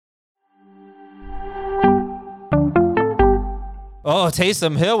Oh,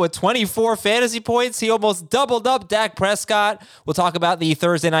 Taysom Hill with 24 fantasy points. He almost doubled up Dak Prescott. We'll talk about the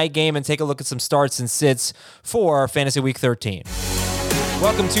Thursday night game and take a look at some starts and sits for Fantasy Week 13.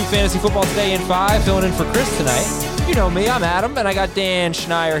 Welcome to Fantasy Football Today in 5, filling in for Chris tonight. You know me, I'm Adam, and I got Dan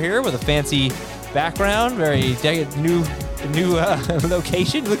Schneier here with a fancy background, very new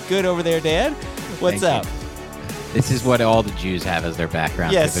location. Look good over there, Dan. What's up? This is what all the Jews have as their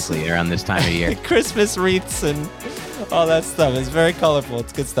background typically around this time of year. Christmas wreaths and all that stuff. It's very colorful.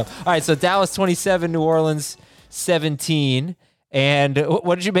 It's good stuff. All right, so Dallas 27, New Orleans 17. And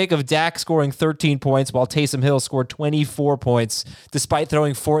what did you make of Dak scoring 13 points while Taysom Hill scored 24 points despite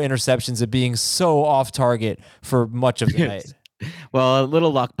throwing 4 interceptions and being so off target for much of the night? Well, a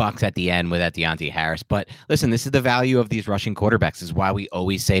little luck box at the end with that Deontay Harris. But listen, this is the value of these rushing quarterbacks. This is why we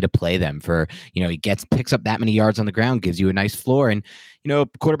always say to play them for, he picks up that many yards on the ground, gives you a nice floor. And, a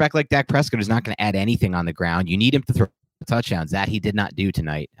quarterback like Dak Prescott is not going to add anything on the ground. You need him to throw touchdowns. That he did not do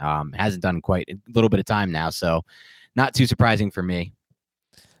tonight. Hasn't done quite a little bit of time now. So not too surprising for me.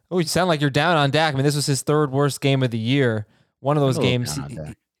 Oh, you sound like you're down on Dak. I mean, this was his 3rd worst game of the year. One of those games.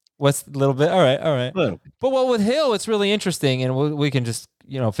 What's a little bit? All right. But with Hill, it's really interesting, and we can just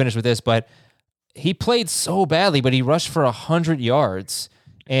finish with this. But he played so badly, but he rushed for 100 yards,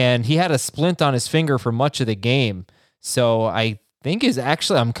 and he had a splint on his finger for much of the game. So I think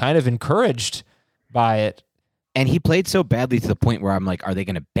I'm kind of encouraged by it. And he played so badly to the point where I'm like, are they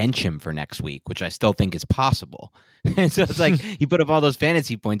going to bench him for next week? Which I still think is possible. And so it's like he put up all those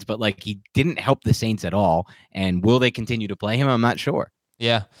fantasy points, but like he didn't help the Saints at all. And will they continue to play him? I'm not sure.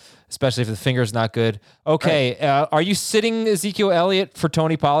 Yeah, especially if the finger's not good. Okay, right. Are you sitting Ezekiel Elliott for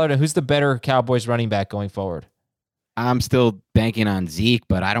Tony Pollard? And who's the better Cowboys running back going forward? I'm still banking on Zeke,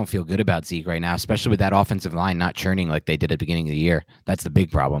 but I don't feel good about Zeke right now, especially with that offensive line not churning like they did at the beginning of the year. That's the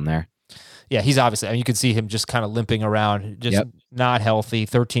big problem there. Yeah, he's obviously, you can see him just kind of limping around, just not healthy.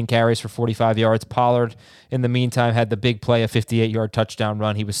 13 carries for 45 yards. Pollard, in the meantime, had the big play, a 58-yard touchdown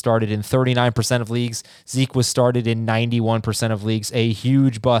run. He was started in 39% of leagues. Zeke was started in 91% of leagues. A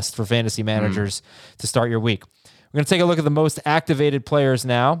huge bust for fantasy managers to start your week. We're going to take a look at the most activated players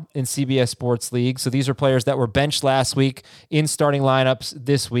now in CBS Sports League. So these are players that were benched last week in starting lineups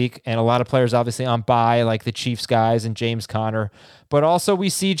this week, and a lot of players obviously on bye, like the Chiefs guys and James Conner. But also we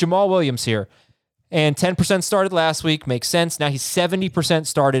see Jamal Williams here. And 10% started last week. Makes sense. Now he's 70%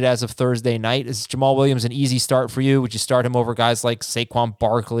 started as of Thursday night. Is Jamal Williams an easy start for you? Would you start him over guys like Saquon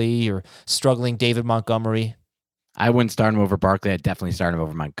Barkley or struggling David Montgomery? I wouldn't start him over Barkley. I'd definitely start him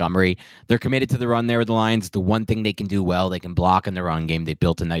over Montgomery. They're committed to the run there with the Lions. The one thing they can do well, they can block in the run game. They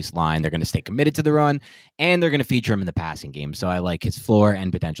built a nice line. They're going to stay committed to the run, and they're going to feature him in the passing game. So I like his floor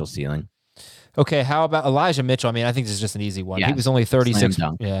and potential ceiling. Okay, how about Elijah Mitchell? I mean, I think this is just an easy one. Yeah, he was only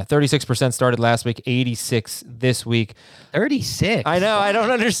 36% started last week, 86 this week. 36? I know, I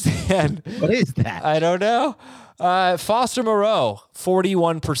don't understand. What is that? I don't know. Foster Moreau,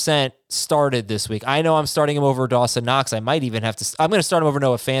 41% started this week. I know I'm starting him over Dawson Knox. I might even have to. I'm going to start him over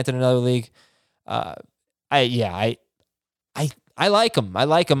Noah Fant in another league. I like him. I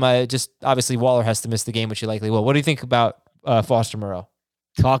like him. Just obviously Waller has to miss the game, which he likely will. What do you think about Foster Moreau?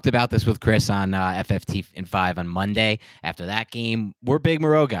 Talked about this with Chris on FFT in 5 on Monday. After that game, we're big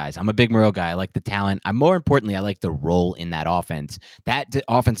Moreau guys. I'm a big Moreau guy. I like the talent. More importantly, I like the role in that offense. That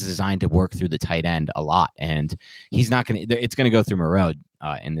offense is designed to work through the tight end a lot, and he's not going to. It's going to go through Moreau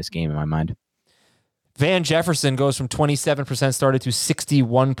in this game, in my mind. Van Jefferson goes from 27% started to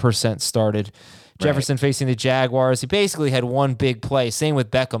 61% started. Right. Jefferson facing the Jaguars. He basically had one big play. Same with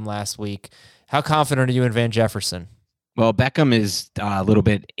Beckham last week. How confident are you in Van Jefferson? Well, Beckham is a little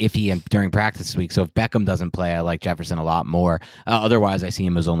bit iffy during practice this week, so if Beckham doesn't play, I like Jefferson a lot more. Otherwise, I see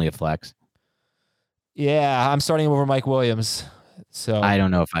him as only a flex. Yeah, I'm starting him over Mike Williams. So I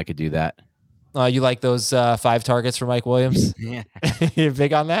don't know if I could do that. You like those 5 targets for Mike Williams? Yeah. You're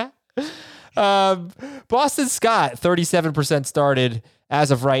big on that? Boston Scott, 37% started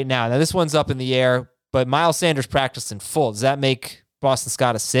as of right now. Now, this one's up in the air, but Miles Sanders practiced in full. Does that make Boston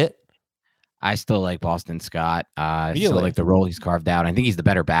Scott a sit? I still like Boston Scott. I still like the role he's carved out. I think he's the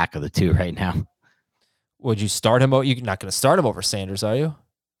better back of the two right now. Would you start him? You're not going to start him over Sanders, are you?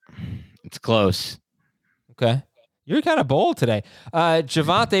 It's close. Okay. You're kind of bold today.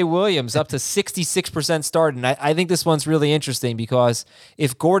 Javonte Williams up to 66% started. And I think this one's really interesting because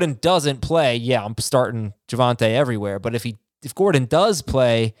if Gordon doesn't play, I'm starting Javonte everywhere. But if Gordon does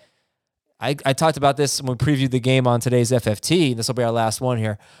play, I talked about this when we previewed the game on today's FFT. This will be our last one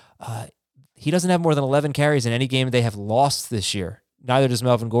here. He doesn't have more than 11 carries in any game they have lost this year. Neither does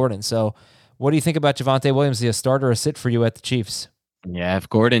Melvin Gordon. So what do you think about Javonte Williams? Is he a starter or a sit for you at the Chiefs? Yeah, if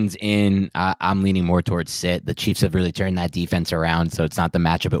Gordon's in, I'm leaning more towards sit. The Chiefs have really turned that defense around, so it's not the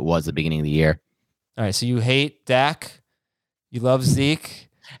matchup it was at the beginning of the year. All right, so you hate Dak. You love Zeke.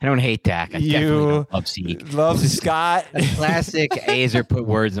 I don't hate Dak. I definitely don't love Zeke. Love Scott. A classic Azer put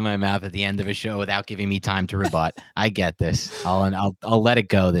words in my mouth at the end of a show without giving me time to rebut. I get this. I'll let it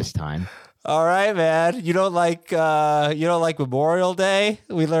go this time. All right, man. You don't like Memorial Day?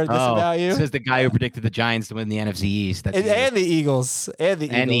 We learned this about you. This is the guy who predicted the Giants to win the NFC East. And the Eagles. And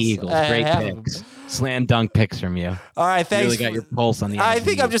the Eagles. Great picks. Slam dunk picks from you. All right, thanks. You really got your pulse on the NFC I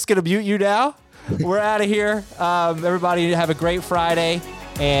think East. I'm just going to mute you now. We're out of here. Everybody have a great Friday.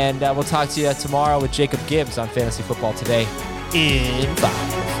 And we'll talk to you tomorrow with Jacob Gibbs on Fantasy Football Today in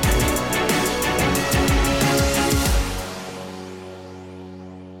 5.